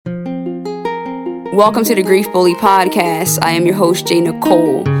Welcome to the Grief Bully Podcast. I am your host, Jay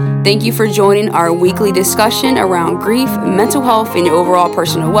Nicole. Thank you for joining our weekly discussion around grief, mental health, and your overall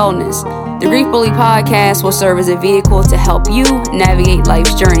personal wellness. The Grief Bully Podcast will serve as a vehicle to help you navigate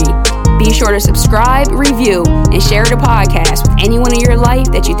life's journey. Be sure to subscribe, review, and share the podcast with anyone in your life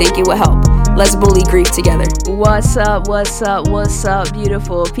that you think it will help. Let's bully grief together. What's up,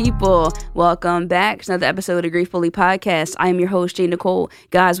 beautiful people? Welcome back to another episode of the Grief Bully Podcast. I am your host, Jay Nicole.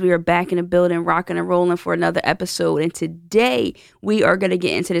 Guys, we are back in the building, rocking and rolling for another episode. And today, we are going to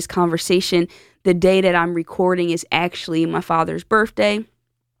get into this conversation. The day that I'm recording is actually my father's birthday,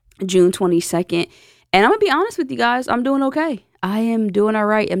 June 22nd. And I'm going to be honest with you guys, I'm doing okay. I am doing all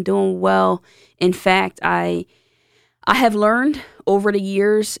right. I'm doing well. In fact, I have learned over the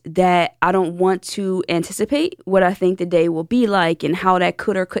years that I don't want to anticipate what I think the day will be like and how that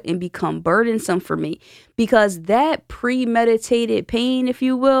could or couldn't become burdensome for me, because that premeditated pain, if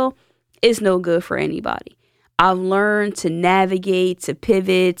you will, is no good for anybody. I've learned to navigate, to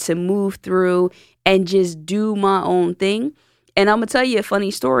pivot, to move through and just do my own thing. And I'm going to tell you a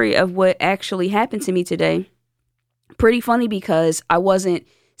funny story of what actually happened to me today. Pretty funny, because I wasn't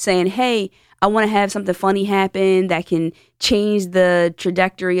saying, hey, I want to have something funny happen that can change the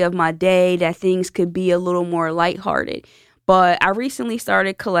trajectory of my day, that things could be a little more lighthearted. But I recently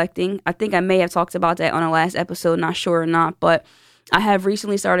started collecting. I think I may have talked about that on the last episode, not sure or not. But I have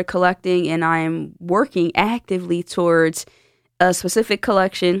recently started collecting, and I am working actively towards a specific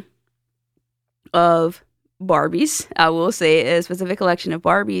collection of Barbies. I will say a specific collection of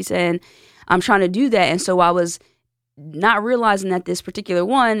Barbies, and I'm trying to do that. And so I was not realizing that this particular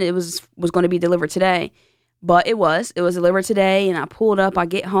one, it was going to be delivered today, but it was delivered today. And I pulled up, I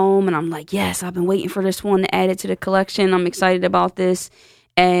get home, and I'm like, yes, I've been waiting for this one to add it to the collection. I'm excited about this.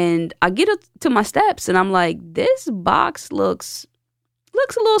 And I get to my steps, and I'm like, this box looks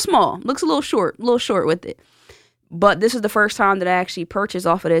a little small, looks a little short with it. But this is the first time that I actually purchased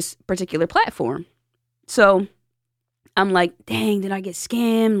off of this particular platform. So I'm like, dang, did I get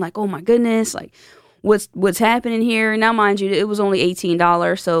scammed? Like, oh my goodness, like, what's happening here? Now, mind you, it was only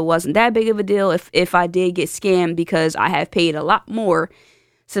 $18, so it wasn't that big of a deal if I did get scammed, because I have paid a lot more,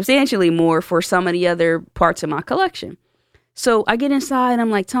 substantially more, for some of the other parts of my collection. So I get inside, and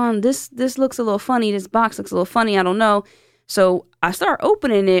I'm like, Tom, this looks a little funny. This box looks a little funny. I don't know. So I start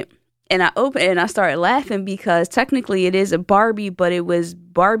opening it, and I started laughing, because technically it is a Barbie, but it was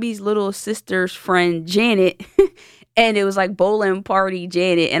Barbie's little sister's friend, Janet. And it was like bowling party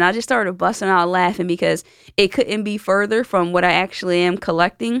Janet. And I just started busting out laughing, because it couldn't be further from what I actually am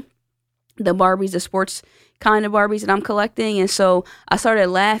collecting. The Barbies, the sports kind of Barbies that I'm collecting. And so I started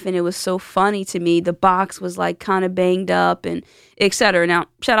laughing. It was so funny to me. The box was like kind of banged up and etc. Now,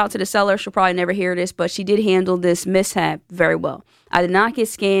 shout out to the seller. She'll probably never hear this, but she did handle this mishap very well. I did not get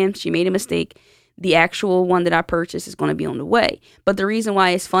scammed. She made a mistake. The actual one that I purchased is going to be on the way. But the reason why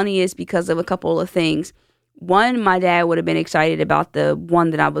it's funny is because of a couple of things. One, my dad would have been excited about the one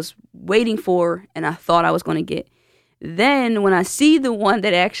that I was waiting for and I thought I was going to get. Then when I see the one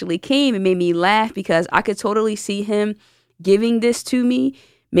that actually came, it made me laugh, because I could totally see him giving this to me,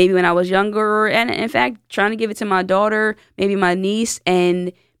 maybe when I was younger, and in fact, trying to give it to my daughter, maybe my niece,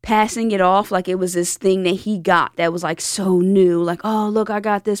 and passing it off like it was this thing that he got that was like so new, like, oh, look, I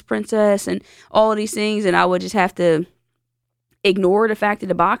got this princess and all of these things. And I would just have to ignore the fact that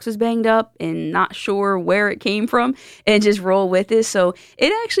the box was banged up and not sure where it came from and just roll with it. So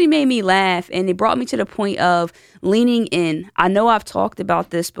it actually made me laugh, and it brought me to the point of leaning in. I know I've talked about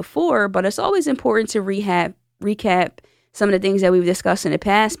this before, but it's always important to recap some of the things that we've discussed in the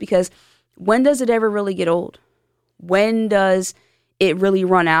past, because when does it ever really get old? When does it really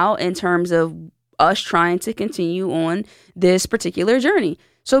run out in terms of us trying to continue on this particular journey?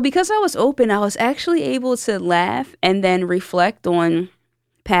 So because I was open, I was actually able to laugh and then reflect on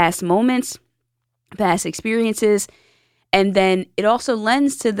past moments, past experiences. And then it also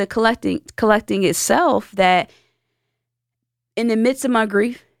lends to the collecting itself, that in the midst of my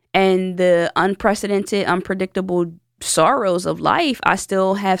grief and the unprecedented, unpredictable sorrows of life, I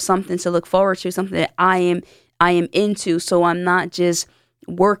still have something to look forward to, something that I am into. So I'm not just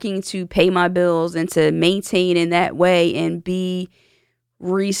working to pay my bills and to maintain in that way and be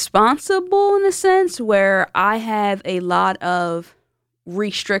responsible, in a sense where I have a lot of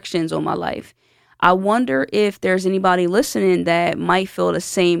restrictions on my life. I wonder if there's anybody listening that might feel the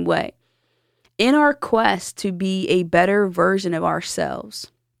same way. In our quest to be a better version of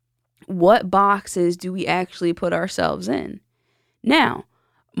ourselves, what boxes do we actually put ourselves in? Now,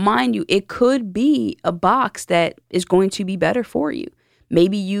 mind you, it could be a box that is going to be better for you.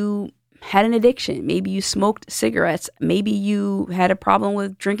 Maybe you had an addiction. Maybe you smoked cigarettes. Maybe you had a problem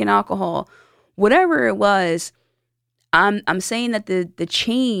with drinking alcohol. whatever it was, I'm saying that the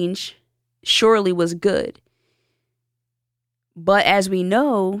change surely was good. But as we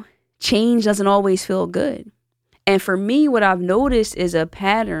know, change doesn't always feel good. And for me, what I've noticed is a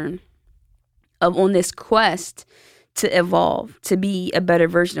pattern of on this quest to evolve, to be a better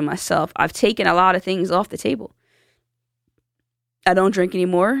version of myself. I've taken a lot of things off the table. I don't drink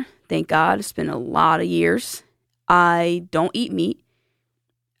anymore. Thank God. It's been a lot of years. I don't eat meat.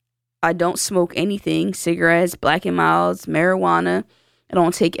 I don't smoke anything, cigarettes, Black and Milds, marijuana. I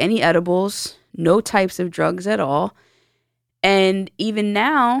don't take any edibles, no types of drugs at all. And even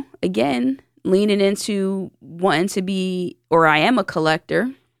now, again, leaning into wanting to be, or I am a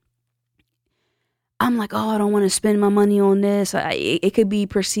collector. I'm like, oh, I don't want to spend my money on this. It could be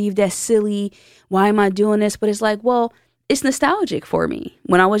perceived as silly. Why am I doing this? But it's like, well, it's nostalgic for me.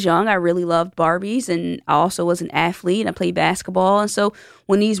 When I was young, I really loved Barbies, and I also was an athlete. I played basketball. And so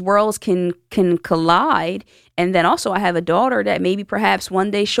when these worlds can collide, and then also I have a daughter that maybe perhaps one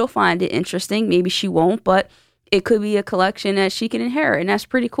day she'll find it interesting. Maybe she won't, but it could be a collection that she can inherit, and that's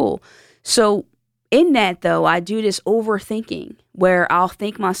pretty cool. So in that, though, I do this overthinking where I'll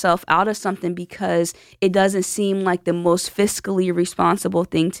think myself out of something because it doesn't seem like the most fiscally responsible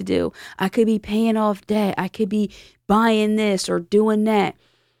thing to do. I could be paying off debt. I could be buying this or doing that.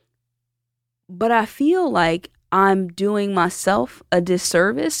 But I feel like I'm doing myself a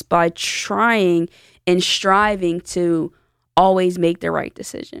disservice by trying and striving to always make the right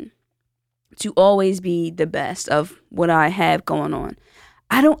decision, to always be the best of what I have going on.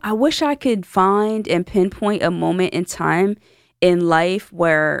 I wish I could find and pinpoint a moment in time in life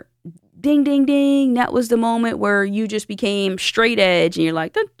where ding, ding, ding, that was the moment where you just became straight edge and you're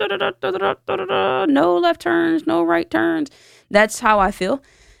like, da, da, da, da, da, da, da, da, no left turns, no right turns. That's how I feel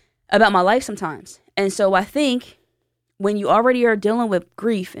about my life sometimes. And so I think when you already are dealing with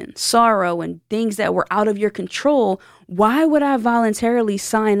grief and sorrow and things that were out of your control, why would I voluntarily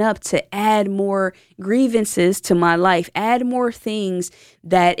sign up to add more grievances to my life, add more things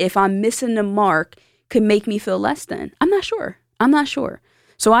that if I'm missing the mark could make me feel less than? I'm not sure.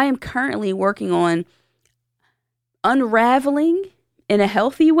 So I am currently working on unraveling in a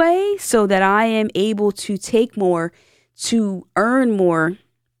healthy way so that I am able to take more, to earn more,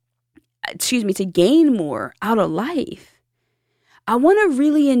 to gain more out of life. I want to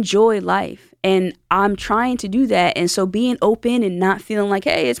really enjoy life, and I'm trying to do that. And so being open and not feeling like,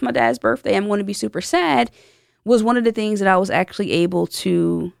 hey, it's my dad's birthday, I'm going to be super sad, was one of the things that I was actually able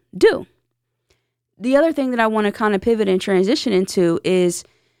to do. The other thing that I want to kind of pivot and transition into is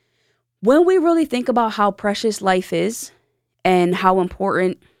when we really think about how precious life is and how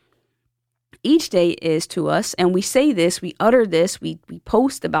important each day is to us, and we say this, we utter this, we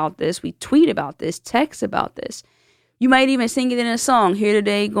post about this, we tweet about this, text about this. You might even sing it in a song, here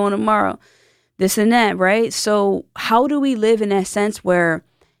today, gone tomorrow, this and that, right? So how do we live in that sense where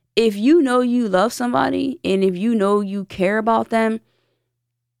if you know you love somebody and if you know you care about them,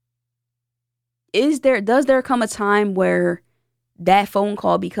 does there come a time where that phone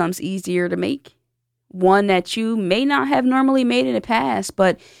call becomes easier to make? One that you may not have normally made in the past,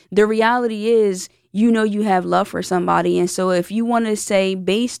 but the reality is, you know you have love for somebody. And so if you want to say,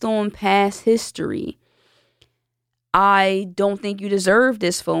 based on past history, I don't think you deserve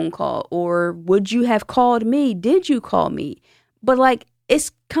this phone call, or would you have called me? Did you call me? But like,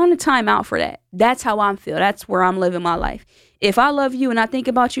 it's kind of time out for that. That's how I feel. That's where I'm living my life. If I love you and I think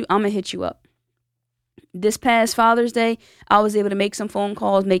about you, I'm going to hit you up. This past Father's Day, I was able to make a phone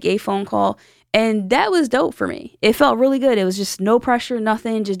call, and that was dope for me. It felt really good. It was just no pressure,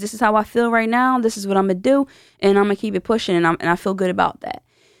 nothing. Just, this is how I feel right now. This is what I'm going to do, and I'm going to keep it pushing, and I feel good about that.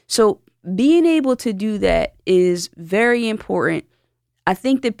 So being able to do that is very important. I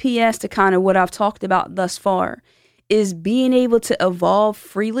think the PS to kind of what I've talked about thus far is being able to evolve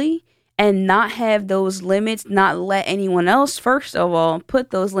freely and not have those limits, not let anyone else, first of all, put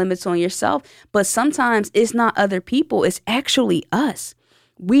those limits on yourself. But sometimes it's not other people, it's actually us.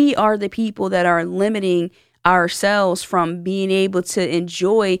 We are the people that are limiting ourselves from being able to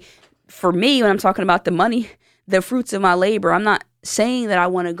enjoy, for me, when I'm talking about the money, the fruits of my labor. I'm not saying that I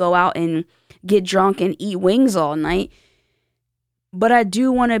want to go out and get drunk and eat wings all night, but I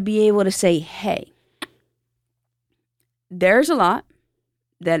do want to be able to say, hey, there's a lot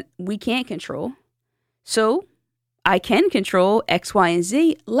that we can't control. So I can control X, Y, and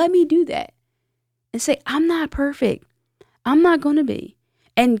Z. Let me do that and say, I'm not perfect. I'm not going to be.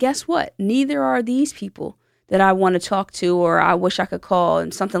 And guess what? Neither are these people that I want to talk to, or I wish I could call,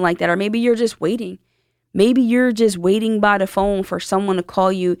 and something like that. Or maybe you're just waiting. Maybe you're just waiting by the phone for someone to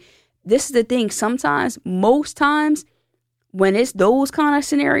call you. This is the thing. Sometimes, most times, when it's those kind of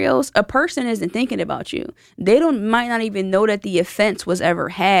scenarios, a person isn't thinking about you. They might not even know that the offense was ever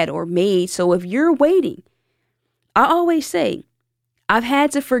had or made. So if you're waiting, I always say, I've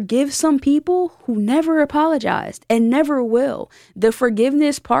had to forgive some people who never apologized and never will. The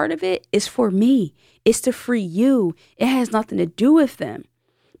forgiveness part of it is for me. It's to free you. It has nothing to do with them.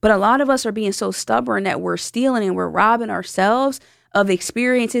 But a lot of us are being so stubborn that we're stealing and we're robbing ourselves of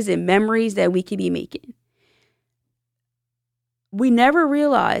experiences and memories that we could be making. We never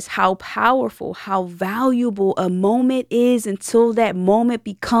realize how powerful, how valuable a moment is until that moment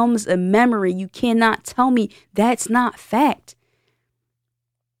becomes a memory. You cannot tell me that's not fact.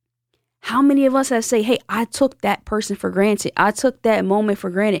 How many of us have say, hey, I took that person for granted. I took that moment for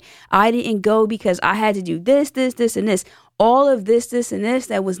granted. I didn't go because I had to do this, and this. All of this, and this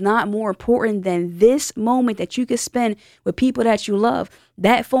that was not more important than this moment that you could spend with people that you love.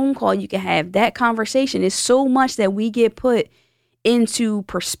 That phone call you can have, that conversation is so much that we get put into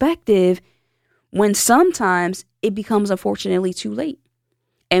perspective when sometimes it becomes unfortunately too late.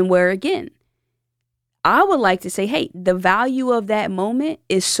 And where again, I would like to say, hey, the value of that moment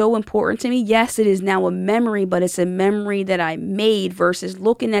is so important to me. Yes, it is now a memory, but it's a memory that I made versus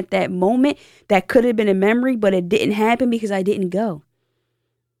looking at that moment that could have been a memory, but it didn't happen because I didn't go.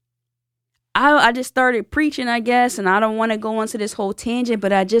 I just started preaching, I guess, and I don't want to go into this whole tangent,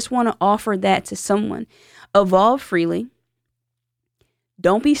 but I just want to offer that to someone. Evolve freely.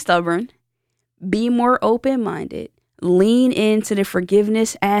 Don't be stubborn. Be more open-minded. Lean into the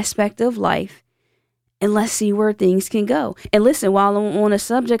forgiveness aspect of life. And let's see where things can go. And listen, while I'm on the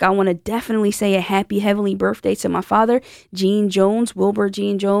subject, I want to definitely say a happy heavenly birthday to my father, Gene Jones, Wilbur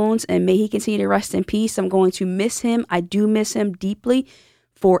Gene Jones, and may he continue to rest in peace. I'm going to miss him. I do miss him deeply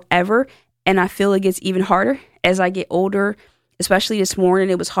forever. And I feel it gets even harder as I get older, especially this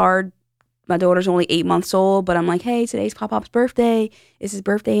morning. It was hard. My daughter's only 8 months old, but I'm like, hey, today's Pop-Pop's birthday. It's his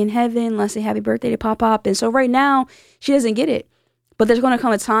birthday in heaven. Let's say happy birthday to Pop-Pop. And so right now, she doesn't get it. But there's going to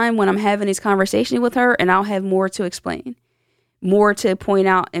come a time when I'm having this conversation with her and I'll have more to explain, more to point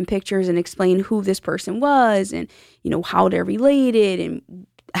out in pictures and explain who this person was and, how they're related and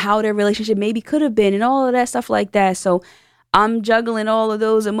how their relationship maybe could have been and all of that stuff like that. So I'm juggling all of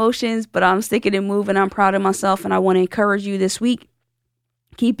those emotions, but I'm sticking and moving. I'm proud of myself and I want to encourage you this week.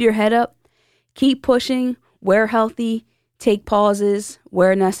 Keep your head up. Keep pushing, wear healthy, take pauses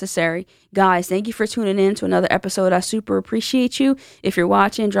where necessary. Guys, thank you for tuning in to another episode. I super appreciate you. If you're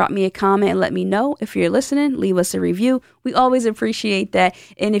watching, drop me a comment and let me know. If you're listening, leave us a review. We always appreciate that.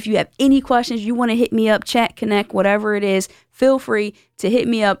 And if you have any questions, you want to hit me up, chat, connect, whatever it is, feel free to hit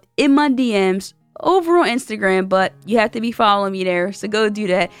me up in my DMs over on Instagram, but you have to be following me there. So go do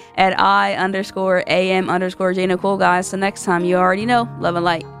that at I_am_J Nicole, guys. So next time, you already know, love and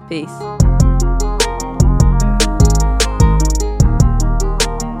light. Peace.